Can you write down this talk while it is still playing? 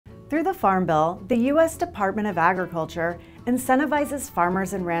Through the Farm Bill, the U.S. Department of Agriculture incentivizes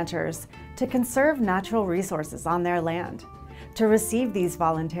farmers and ranchers to conserve natural resources on their land. To receive these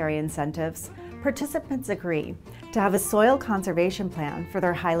voluntary incentives, participants agree to have a soil conservation plan for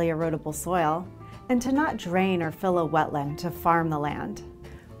their highly erodible soil and to not drain or fill a wetland to farm the land.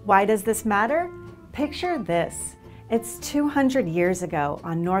 Why does this matter? Picture this. It's 200 years ago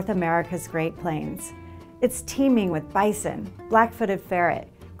on North America's Great Plains. It's teeming with bison, black-footed ferret,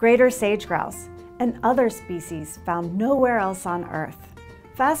 greater sage grouse, and other species found nowhere else on Earth.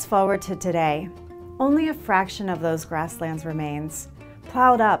 Fast forward to today, only a fraction of those grasslands remains,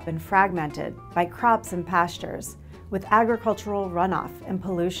 plowed up and fragmented by crops and pastures, with agricultural runoff and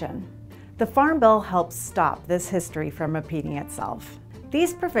pollution. The Farm Bill helps stop this history from repeating itself.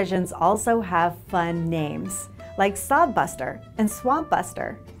 These provisions also have fun names, like Sodbuster and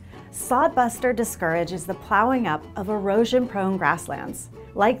Swampbuster. Sodbuster discourages the plowing up of erosion-prone grasslands,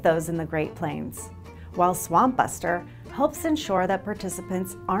 like those in the Great Plains, while Swampbuster helps ensure that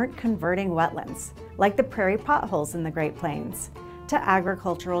participants aren't converting wetlands, like the prairie potholes in the Great Plains, to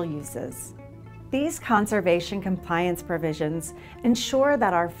agricultural uses. These conservation compliance provisions ensure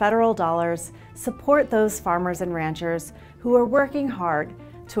that our federal dollars support those farmers and ranchers who are working hard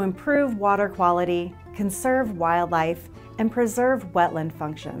to improve water quality, conserve wildlife, and preserve wetland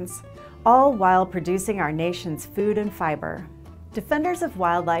functions, all while producing our nation's food and fiber. Defenders of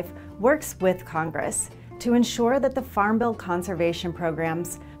Wildlife works with Congress to ensure that the Farm Bill conservation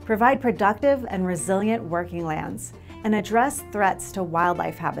programs provide productive and resilient working lands and address threats to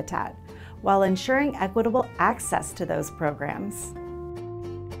wildlife habitat, while ensuring equitable access to those programs.